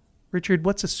 Richard,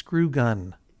 what's a screw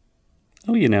gun?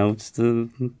 Oh, it's the...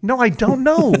 No, I don't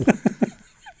know.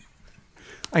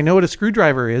 I know what a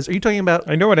screwdriver is. Are you talking about...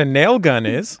 I know what a nail gun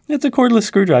is. It's a cordless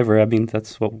screwdriver. I mean,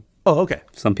 that's what Oh, okay.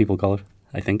 some people call it,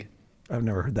 I think. I've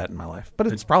never heard that in my life. But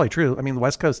it's probably true. I mean, the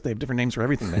West Coast, they have different names for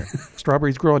everything there.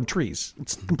 Strawberries grow on trees.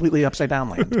 It's completely upside down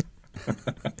land.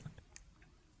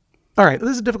 All right, this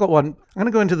is a difficult one. I'm going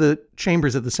to go into the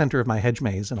chambers at the center of my hedge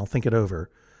maze, and I'll think it over.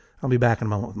 I'll be back in a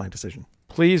moment with my decision.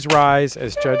 Please rise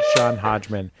as Judge John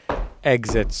Hodgman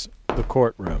exits the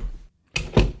courtroom.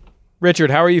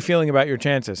 Richard, how are you feeling about your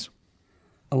chances?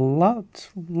 A lot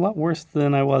worse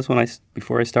than I was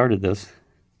before I started this.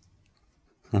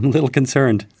 I'm a little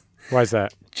concerned. Why is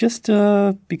that? Just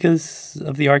because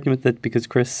of the argument that because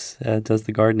Chris does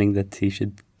the gardening, that he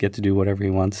should get to do whatever he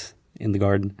wants in the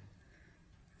garden.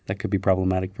 That could be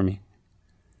problematic for me.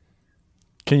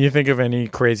 Can you think of any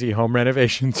crazy home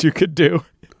renovations you could do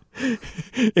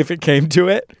if it came to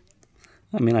it?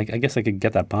 I mean, I guess I could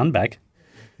get that pond back.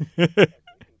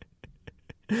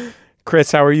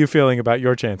 Chris, how are you feeling about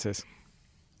your chances?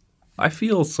 I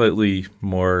feel slightly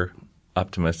more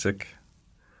optimistic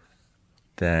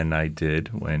than I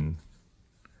did when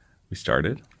we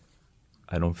started.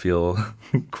 I don't feel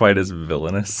quite as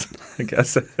villainous, I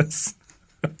guess, as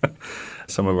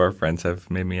some of our friends have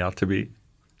made me out to be.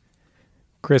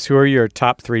 Chris, who are your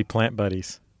top 3 plant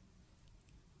buddies?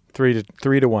 3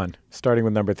 to 1, starting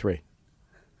with number 3.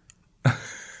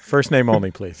 First name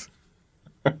only, please.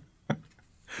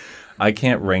 I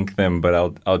can't rank them,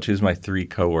 but I'll choose my 3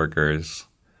 coworkers,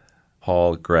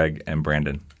 Paul, Greg, and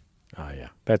Brandon. Oh, yeah.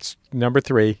 That's number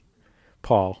 3,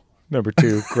 Paul. Number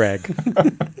 2, Greg.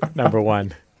 Number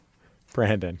 1,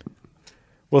 Brandon.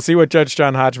 We'll see what Judge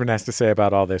John Hodgman has to say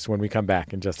about all this when we come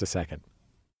back in just a second.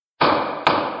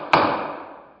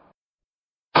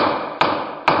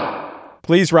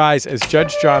 Please rise as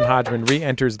Judge John Hodgman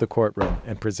re-enters the courtroom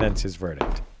and presents his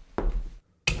verdict.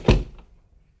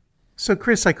 So,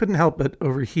 Chris, I couldn't help but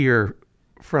overhear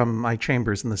from my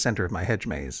chambers in the center of my hedge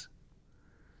maze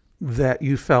that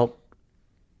you felt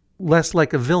less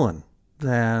like a villain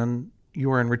than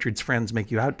your and Richard's friends make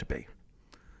you out to be.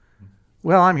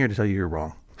 Well, I'm here to tell you you're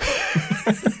wrong.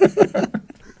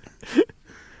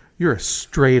 You're a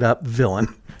straight up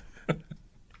villain.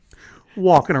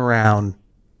 Walking around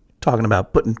talking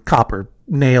about putting copper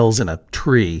nails in a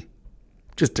tree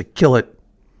just to kill it.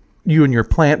 You and your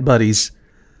plant buddies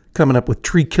coming up with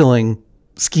tree killing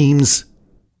schemes.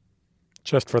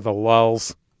 Just for the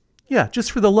lulls. Yeah,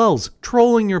 just for the lulls.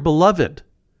 Trolling your beloved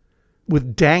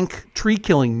with dank tree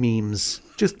killing memes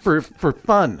just for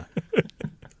fun.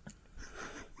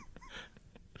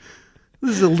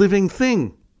 This is a living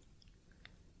thing.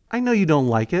 I know you don't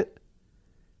like it.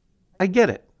 I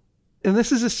get it. And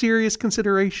this is a serious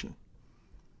consideration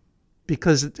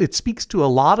because it speaks to a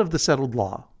lot of the settled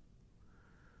law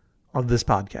of this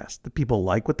podcast, that people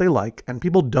like what they like and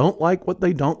people don't like what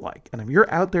they don't like. And if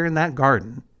you're out there in that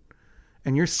garden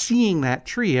and you're seeing that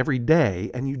tree every day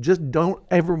and you just don't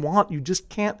ever you just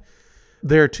can't.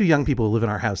 There are 2 young people who live in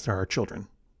our house. They're our children.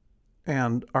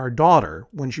 And our daughter,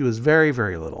 when she was very,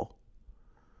 very little,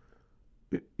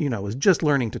 was just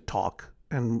learning to talk.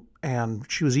 And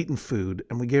she was eating food,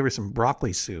 and we gave her some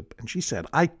broccoli soup, and she said,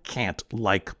 "I can't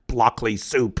like broccoli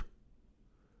soup."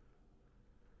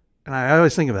 And I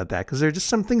always think about that because there are just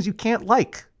some things you can't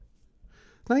like.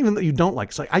 Not even that you don't like.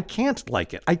 It's like, I can't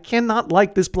like it. I cannot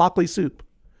like this broccoli soup.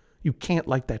 You can't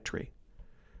like that tree.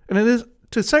 And it is,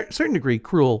 to a certain degree,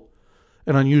 cruel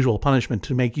an unusual punishment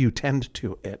to make you tend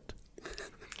to it.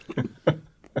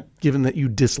 Given that you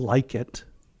dislike it,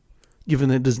 given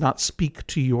that it does not speak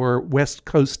to your West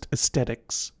Coast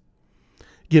aesthetics,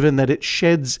 given that it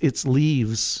sheds its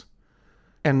leaves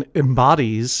and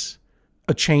embodies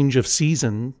a change of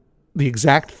season, the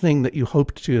exact thing that you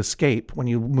hoped to escape when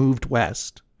you moved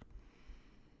west,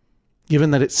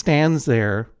 given that it stands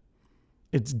there,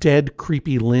 its dead,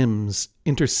 creepy limbs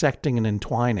intersecting and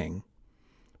entwining,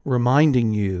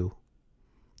 reminding you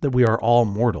that we are all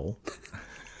mortal.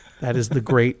 That is the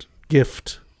great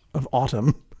gift of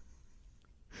autumn.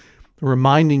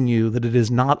 Reminding you that it is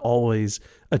not always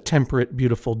a temperate,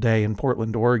 beautiful day in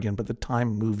Portland, Oregon, but the time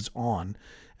moves on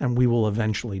and we will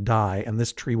eventually die, and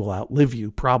this tree will outlive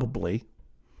you, probably.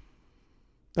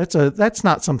 That's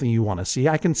not something you want to see.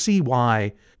 I can see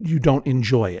why you don't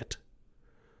enjoy it.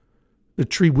 The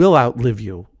tree will outlive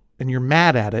you, and you're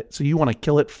mad at it, so you want to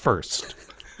kill it first.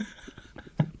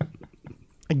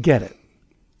 I get it.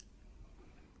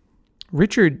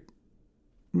 Richard,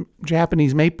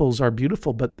 Japanese maples are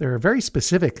beautiful, but they're a very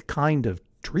specific kind of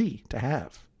tree to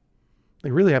have.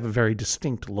 They really have a very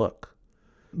distinct look.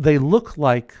 They look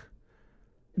like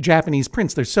Japanese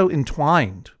prints. They're so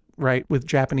entwined, right, with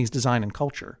Japanese design and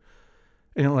culture.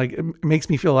 And it makes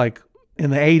me feel like in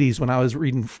the 80s when I was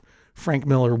reading Frank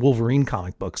Miller Wolverine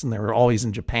comic books and they were always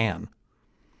in Japan.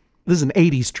 This is an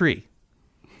 80s tree,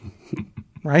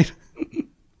 right?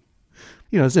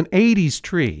 It's an 80s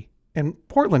tree. And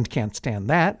Portland can't stand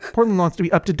that. Portland wants to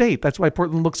be up to date. That's why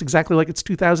Portland looks exactly like it's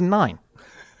 2009.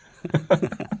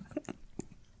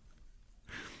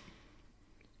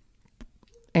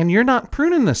 And you're not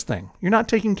pruning this thing. You're not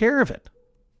taking care of it.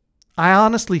 I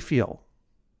honestly feel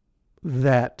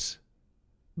that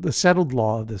the settled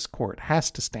law of this court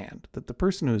has to stand, that the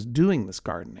person who is doing this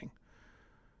gardening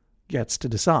gets to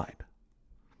decide.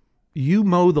 You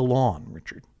mow the lawn,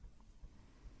 Richard.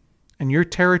 And your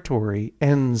territory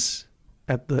ends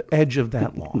at the edge of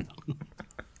that lawn.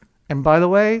 And by the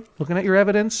way, looking at your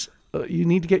evidence, you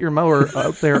need to get your mower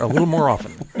out there a little more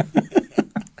often.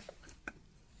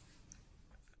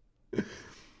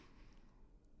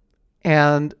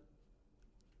 And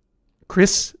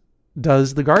Chris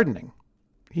does the gardening.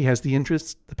 He has the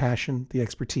interest, the passion, the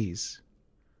expertise.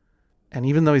 And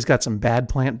even though he's got some bad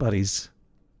plant buddies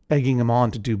egging him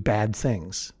on to do bad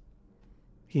things,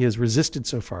 he has resisted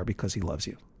so far because he loves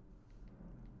you.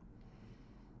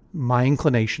 My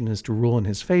inclination is to rule in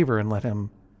his favor and let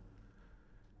him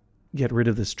get rid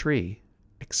of this tree,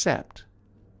 except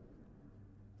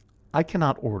I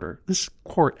cannot order. This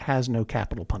court has no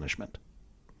capital punishment.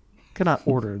 Cannot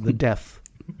order the death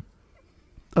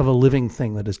of a living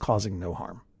thing that is causing no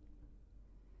harm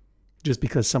just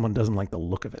because someone doesn't like the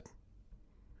look of it.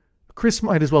 Chris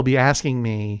might as well be asking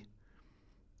me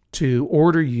to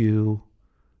order you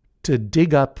to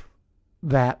dig up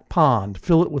that pond,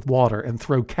 fill it with water, and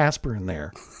throw Casper in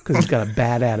there because he's got a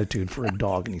bad attitude for a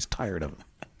dog and he's tired of him.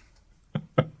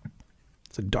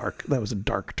 That was a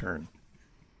dark turn.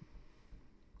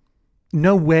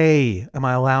 No way am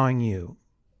I allowing you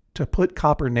to put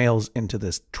copper nails into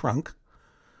this trunk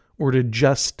or to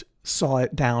just saw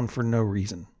it down for no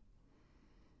reason.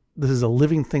 This is a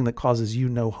living thing that causes you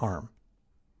no harm.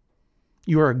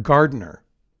 You are a gardener,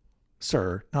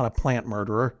 sir, not a plant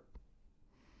murderer.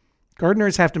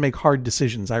 Gardeners have to make hard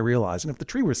decisions, I realize. And if the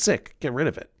tree were sick, get rid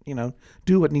of it.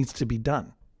 Do what needs to be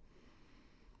done.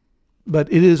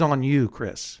 But it is on you,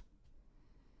 Chris.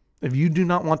 If you do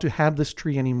not want to have this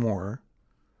tree anymore,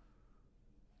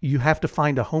 you have to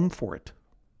find a home for it.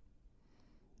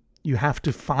 You have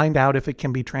to find out if it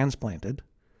can be transplanted,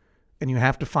 and you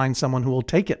have to find someone who will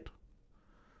take it.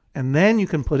 And then you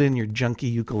can put in your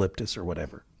junky eucalyptus or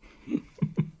whatever.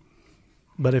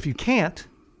 But if you can't,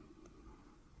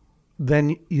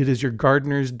 then it is your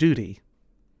gardener's duty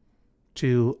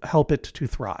to help it to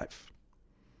thrive.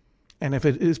 And if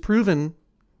it is proven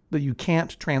that you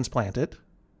can't transplant it,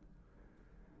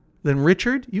 then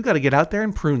Richard, you got to get out there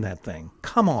and prune that thing.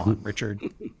 Come on, Richard.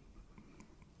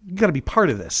 You got to be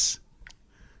part of this.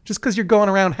 Just because you're going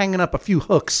around hanging up a few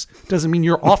hooks doesn't mean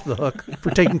you're off the hook for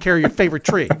taking care of your favorite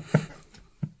tree.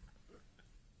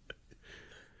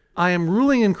 I am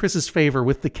ruling in Chris's favor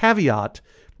with the caveat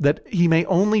that he may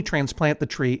only transplant the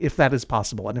tree if that is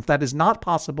possible. And if that is not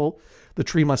possible, the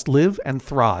tree must live and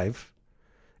thrive.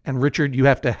 And Richard, you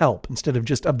have to help instead of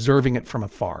just observing it from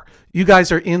afar. You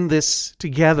guys are in this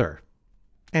together,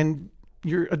 and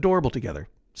you're adorable together.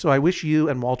 So I wish you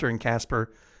and Walter and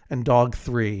Casper and Dog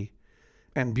 3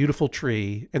 and Beautiful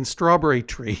Tree and Strawberry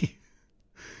Tree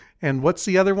and what's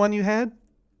the other one you had?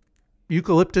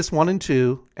 Eucalyptus 1 and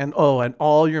 2 and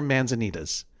all your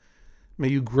manzanitas. May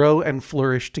you grow and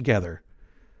flourish together.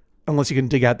 Unless you can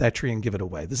dig out that tree and give it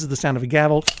away. This is the sound of a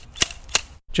gavel.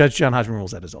 Judge John Hodgman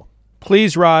rules that is all.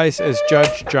 Please rise as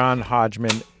Judge John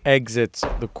Hodgman exits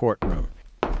the courtroom.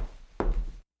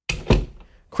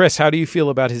 Chris, how do you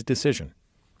feel about his decision?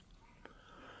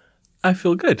 I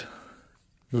feel good.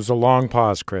 It was a long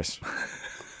pause, Chris.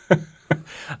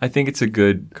 I think it's a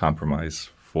good compromise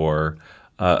for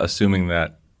assuming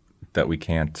that we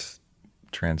can't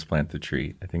transplant the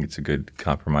tree. I think it's a good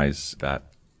compromise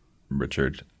that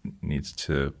Richard needs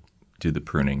to do the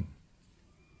pruning.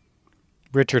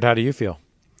 Richard, how do you feel?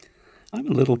 I'm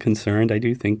a little concerned. I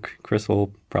do think Chris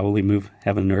will probably move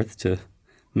heaven and earth to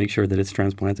make sure that it's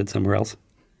transplanted somewhere else.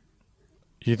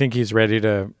 You think he's ready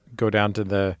to go down to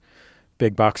the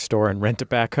big box store and rent a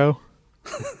backhoe?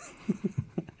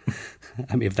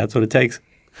 I mean, if that's what it takes.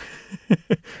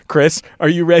 Chris, are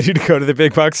you ready to go to the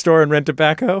big box store and rent a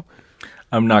backhoe?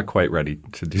 I'm not quite ready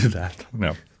to do that.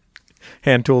 No.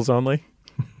 Hand tools only?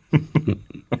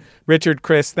 Richard,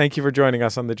 Chris, thank you for joining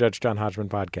us on the Judge John Hodgman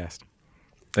podcast.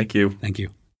 Thank you. Thank you.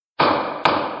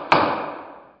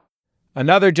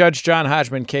 Another Judge John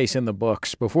Hodgman case in the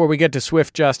books. Before we get to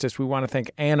swift justice, we want to thank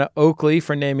Anna Oakley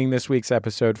for naming this week's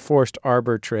episode Forced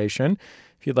Arbitration.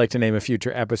 If you'd like to name a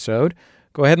future episode,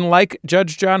 go ahead and like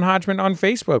Judge John Hodgman on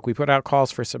Facebook. We put out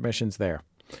calls for submissions there.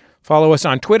 Follow us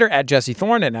on Twitter at Jesse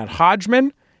Thorne and at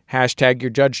Hodgman. Hashtag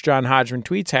your Judge John Hodgman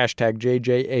tweets, hashtag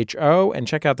JJHO, and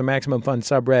check out the Maximum Fun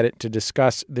subreddit to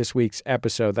discuss this week's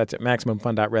episode. That's at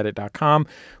MaximumFun.reddit.com.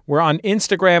 We're on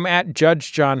Instagram at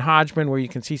Judge John Hodgman, where you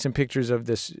can see some pictures of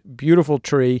this beautiful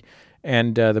tree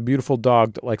and the beautiful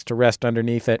dog that likes to rest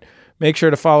underneath it. Make sure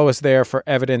to follow us there for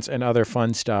evidence and other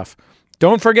fun stuff.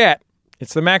 Don't forget,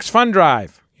 it's the Max Fun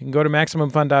Drive. You can go to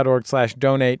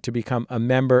MaximumFun.org/donate to become a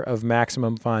member of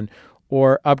Maximum Fun,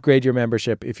 or upgrade your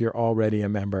membership if you're already a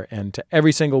member. And to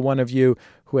every single one of you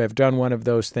who have done one of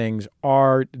those things,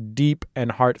 our deep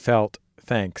and heartfelt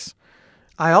thanks.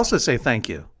 I also say thank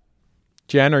you.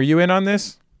 Jen, are you in on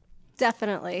this?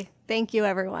 Definitely. Thank you,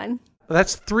 everyone.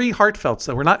 That's 3 heartfelts,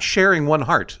 though. We're not sharing one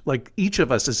heart. Like, each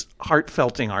of us is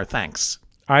heartfelting our thanks.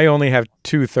 I only have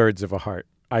 2/3 of a heart.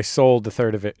 I sold a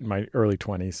third of it in my early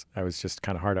 20s. I was just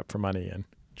kind of hard up for money. And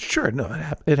sure, no,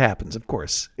 it happens, of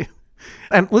course.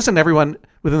 And listen, everyone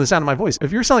within the sound of my voice,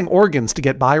 if you're selling organs to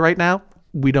get by right now,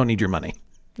 we don't need your money.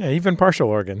 Yeah, even partial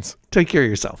organs. Take care of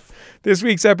yourself. This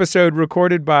week's episode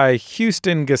recorded by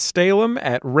Houston Gastalum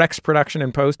at Rex Production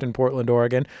and Post in Portland,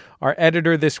 Oregon. Our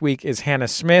editor this week is Hannah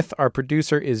Smith. Our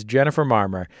producer is Jennifer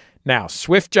Marmer. Now,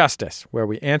 Swift Justice, where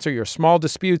we answer your small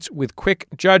disputes with quick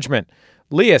judgment.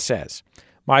 Leah says,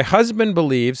 my husband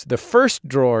believes the first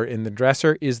drawer in the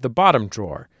dresser is the bottom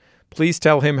drawer. Please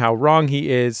tell him how wrong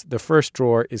he is. The first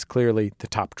drawer is clearly the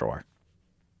top drawer.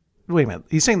 Wait a minute.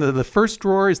 He's saying that the first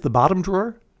drawer is the bottom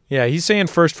drawer? Yeah, he's saying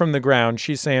first from the ground.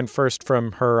 She's saying first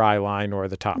from her eye line or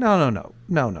the top. No.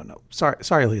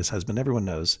 Sorry, Leah's husband. Everyone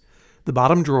knows. The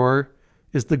bottom drawer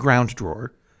is the ground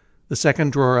drawer. The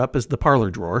second drawer up is the parlor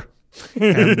drawer.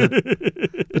 And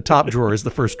the top drawer is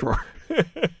the first drawer.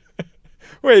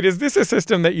 Wait, is this a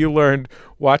system that you learned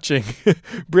watching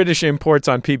British imports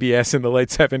on PBS in the late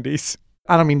 70s?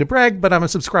 I don't mean to brag, but I'm a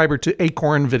subscriber to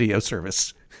Acorn Video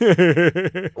Service.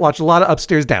 Watch a lot of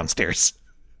upstairs, downstairs.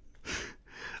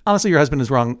 Honestly, your husband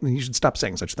is wrong. You should stop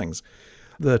saying such things.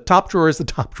 The top drawer is the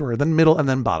top drawer, then middle, and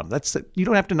then bottom. That's it. You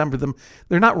don't have to number them.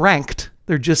 They're not ranked.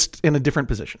 They're just in a different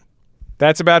position.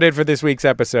 That's about it for this week's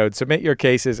episode. Submit your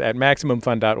cases at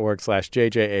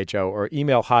MaximumFun.org/JJHO or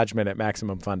email Hodgman at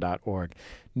MaximumFun.org.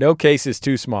 No case is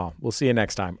too small. We'll see you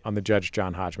next time on the Judge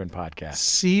John Hodgman podcast.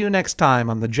 See you next time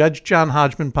on the Judge John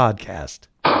Hodgman podcast.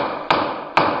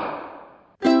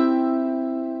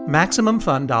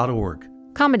 MaximumFun.org.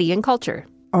 Comedy and culture.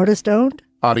 Artist owned.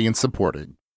 Audience supported.